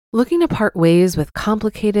Looking to part ways with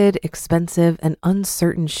complicated, expensive, and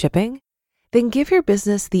uncertain shipping? Then give your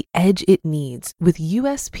business the edge it needs with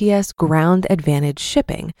USPS Ground Advantage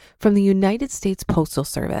shipping from the United States Postal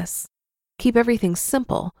Service. Keep everything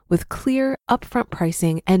simple with clear, upfront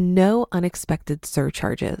pricing and no unexpected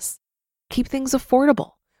surcharges. Keep things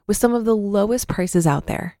affordable with some of the lowest prices out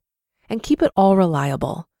there. And keep it all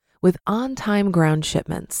reliable with on-time ground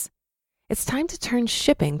shipments. It's time to turn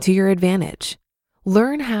shipping to your advantage.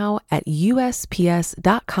 Learn how at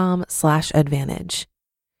USPS.com/advantage.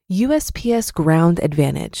 USPS Ground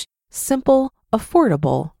Advantage. Simple,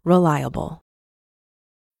 affordable, reliable.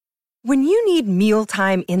 When you need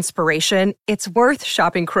mealtime inspiration, it's worth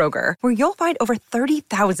shopping Kroger, where you'll find over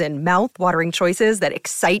 30,000 mouth-watering choices that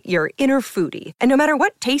excite your inner foodie. And no matter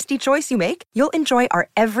what tasty choice you make, you'll enjoy our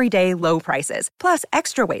everyday low prices, plus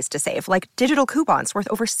extra ways to save, like digital coupons worth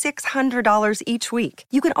over $600 each week.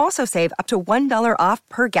 You can also save up to $1 off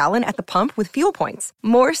per gallon at the pump with fuel points.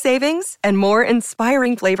 More savings and more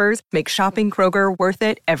inspiring flavors make shopping Kroger worth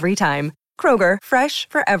it every time. Kroger, fresh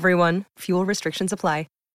for everyone. Fuel restrictions apply.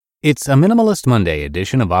 It's a Minimalist Monday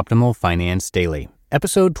edition of Optimal Finance Daily,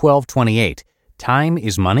 episode 1228, Time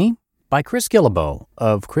is Money, by Chris Guillebeau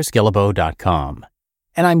of chrisguillebeau.com.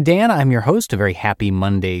 And I'm Dan, I'm your host. A very happy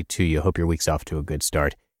Monday to you. Hope your week's off to a good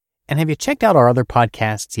start. And have you checked out our other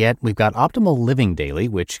podcasts yet? We've got Optimal Living Daily,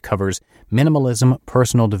 which covers minimalism,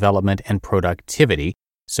 personal development, and productivity.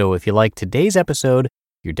 So if you like today's episode,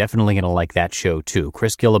 you're definitely going to like that show too.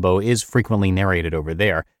 Chris Guillebeau is frequently narrated over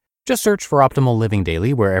there. Just search for Optimal Living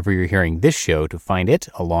Daily wherever you're hearing this show to find it,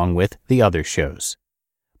 along with the other shows.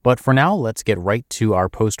 But for now, let's get right to our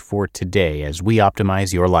post for today as we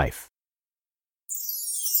optimize your life.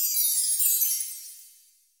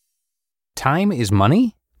 Time is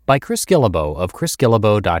Money? By Chris Guillebeau of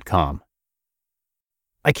chrisguillebeau.com.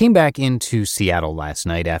 I came back into Seattle last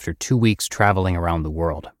night after 2 weeks traveling around the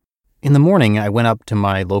world. In the morning, I went up to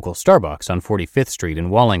my local Starbucks on 45th Street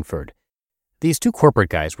in Wallingford. These two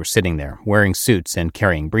corporate guys were sitting there, wearing suits and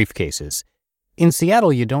carrying briefcases. In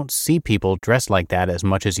Seattle, you don't see people dressed like that as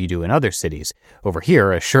much as you do in other cities. Over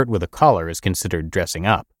here, a shirt with a collar is considered dressing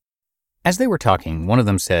up. As they were talking, one of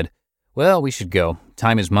them said, "Well, we should go.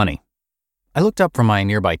 Time is money." I looked up from my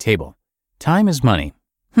nearby table. Time is money.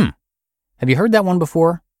 Have you heard that one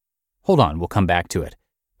before? Hold on, we'll come back to it.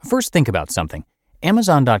 First, think about something.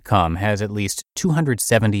 Amazon.com has at least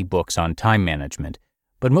 270 books on time management.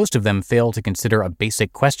 But most of them fail to consider a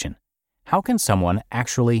basic question. How can someone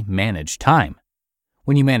actually manage time?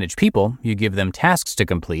 When you manage people, you give them tasks to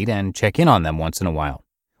complete and check in on them once in a while.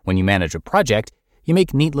 When you manage a project, you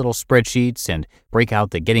make neat little spreadsheets and break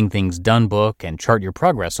out the Getting Things Done book and chart your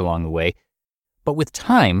progress along the way. But with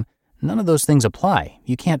time, none of those things apply.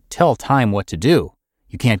 You can't tell time what to do.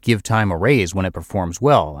 You can't give time a raise when it performs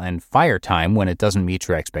well and fire time when it doesn't meet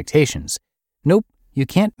your expectations. Nope, you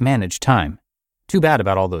can't manage time. Too bad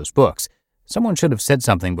about all those books. Someone should have said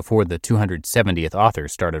something before the 270th author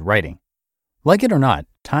started writing. Like it or not,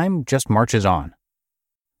 time just marches on.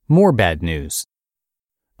 More bad news.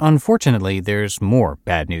 Unfortunately, there's more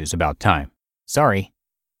bad news about time. Sorry.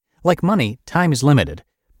 Like money, time is limited.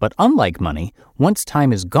 But unlike money, once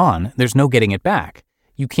time is gone, there's no getting it back.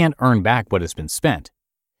 You can't earn back what has been spent.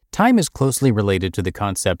 Time is closely related to the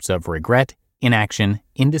concepts of regret, inaction,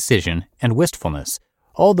 indecision, and wistfulness.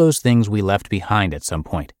 All those things we left behind at some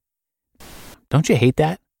point. Don't you hate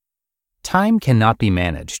that? Time cannot be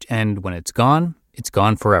managed, and when it's gone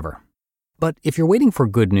forever. But if you're waiting for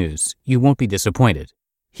good news, you won't be disappointed.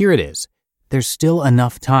 Here it is. There's still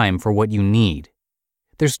enough time for what you need.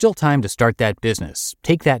 There's still time to start that business,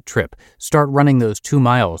 take that trip, start running those 2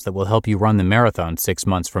 miles that will help you run the marathon 6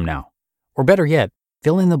 months from now. Or better yet,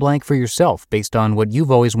 fill in the blank for yourself based on what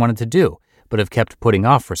you've always wanted to do, but have kept putting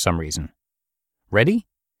off for some reason. Ready?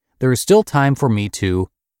 There is still time for me to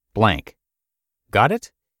blank. Got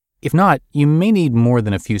it? If not, you may need more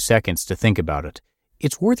than a few seconds to think about it.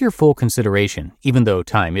 It's worth your full consideration, even though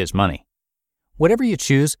time is money. Whatever you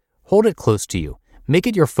choose, hold it close to you. Make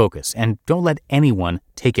it your focus, and don't let anyone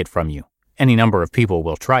take it from you. Any number of people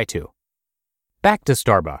will try to. Back to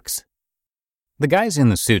Starbucks. The guys in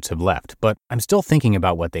the suits have left, but I'm still thinking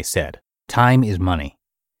about what they said. Time is money.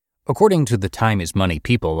 According to the Time is Money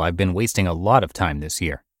people, I've been wasting a lot of time this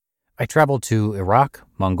year. I traveled to Iraq,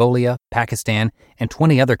 Mongolia, Pakistan, and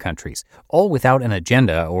 20 other countries, all without an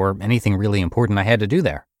agenda or anything really important I had to do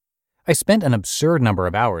there. I spent an absurd number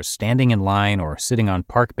of hours standing in line or sitting on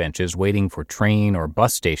park benches waiting for train or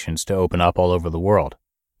bus stations to open up all over the world.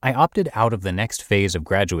 I opted out of the next phase of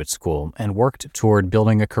graduate school and worked toward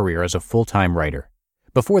building a career as a full-time writer.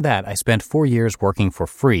 Before that, I spent 4 years working for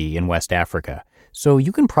free in West Africa, so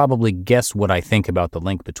you can probably guess what I think about the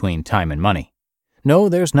link between time and money. No,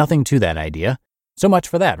 there's nothing to that idea. So much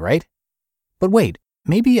for that, right? But wait,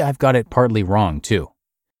 maybe I've got it partly wrong too.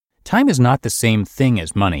 Time is not the same thing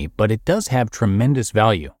as money, but it does have tremendous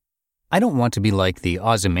value. I don't want to be like the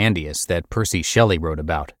Ozymandias that Percy Shelley wrote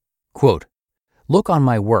about. Quote, "Look on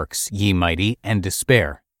my works, ye mighty, and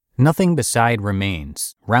despair. Nothing beside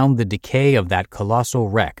remains. Round the decay of that colossal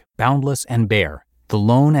wreck, boundless and bare, the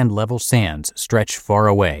lone and level sands stretch far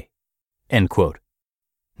away." End quote.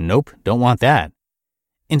 Nope, don't want that.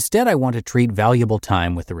 Instead, I want to treat valuable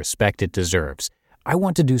time with the respect it deserves. I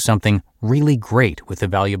want to do something really great with the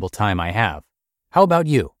valuable time I have. How about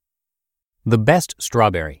you? The best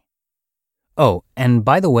strawberry. Oh, and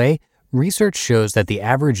by the way, research shows that the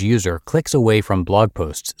average user clicks away from blog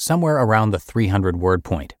posts somewhere around the 300-word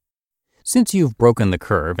point. Since you've broken the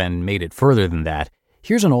curve and made it further than that,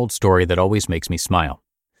 here's an old story that always makes me smile.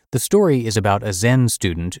 The story is about a Zen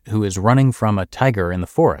student who is running from a tiger in the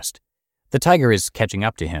forest. The tiger is catching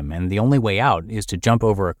up to him, and the only way out is to jump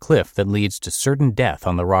over a cliff that leads to certain death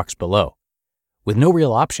on the rocks below. With no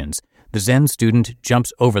real options, the Zen student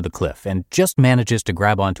jumps over the cliff and just manages to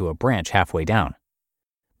grab onto a branch halfway down.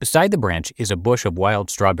 Beside the branch is a bush of wild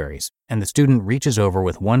strawberries, and the student reaches over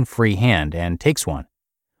with one free hand and takes one.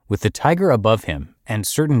 With the tiger above him and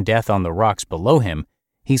certain death on the rocks below him,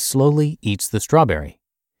 he slowly eats the strawberry.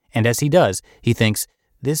 And as he does, he thinks,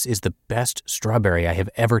 "This is the best strawberry I have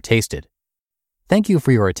ever tasted." Thank you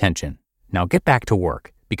for your attention. Now get back to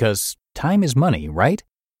work, because time is money, right?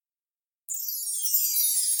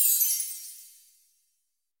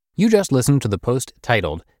 You just listened to the post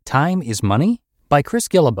titled, "Time is Money?" by Chris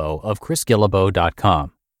Guillebeau of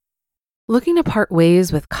chrisguillebeau.com. Looking to part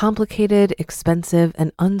ways with complicated, expensive,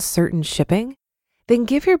 and uncertain shipping? Then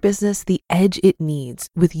give your business the edge it needs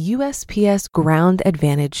with USPS Ground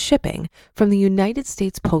Advantage shipping from the United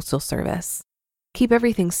States Postal Service. Keep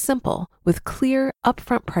everything simple with clear,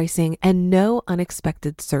 upfront pricing and no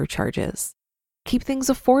unexpected surcharges. Keep things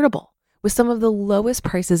affordable with some of the lowest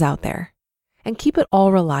prices out there. And keep it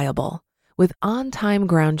all reliable with on-time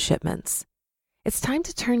ground shipments. It's time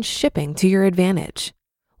to turn shipping to your advantage.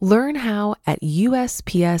 Learn how at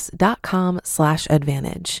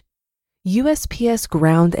USPS.com/advantage. USPS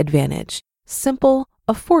Ground Advantage. Simple,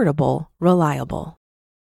 affordable, reliable.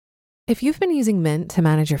 If you've been using Mint to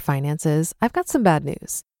manage your finances, I've got some bad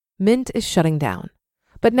news. Mint is shutting down.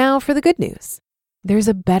 But now for the good news. There's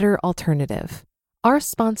a better alternative. Our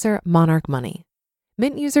sponsor, Monarch Money.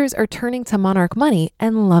 Mint users are turning to Monarch Money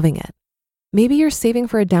and loving it. Maybe you're saving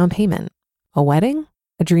for a down payment, a wedding,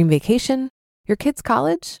 a dream vacation, your kid's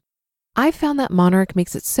college. I've found that Monarch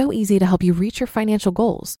makes it so easy to help you reach your financial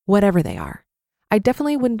goals, whatever they are. I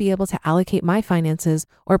definitely wouldn't be able to allocate my finances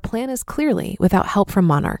or plan as clearly without help from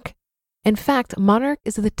Monarch. In fact, Monarch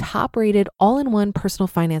is the top-rated all-in-one personal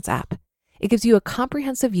finance app. It gives you a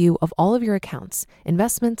comprehensive view of all of your accounts,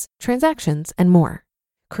 investments, transactions, and more.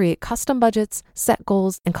 Create custom budgets, set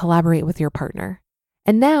goals, and collaborate with your partner.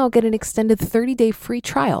 And now get an extended 30-day free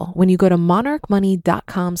trial when you go to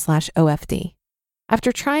monarchmoney.com/OFD.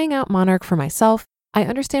 After trying out Monarch for myself, I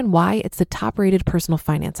understand why it's the top-rated personal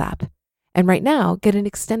finance app. And right now, get an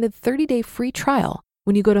extended 30-day free trial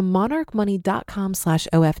when you go to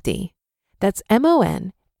monarchmoney.com/OFD. That's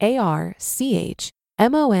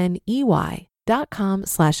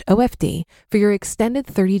monarchmoney.com/OFD for your extended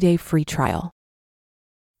 30-day free trial.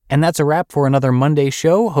 And that's a wrap for another Monday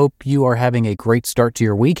show. Hope you are having a great start to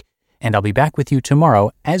your week, and I'll be back with you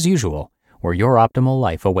tomorrow, as usual, where your optimal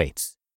life awaits.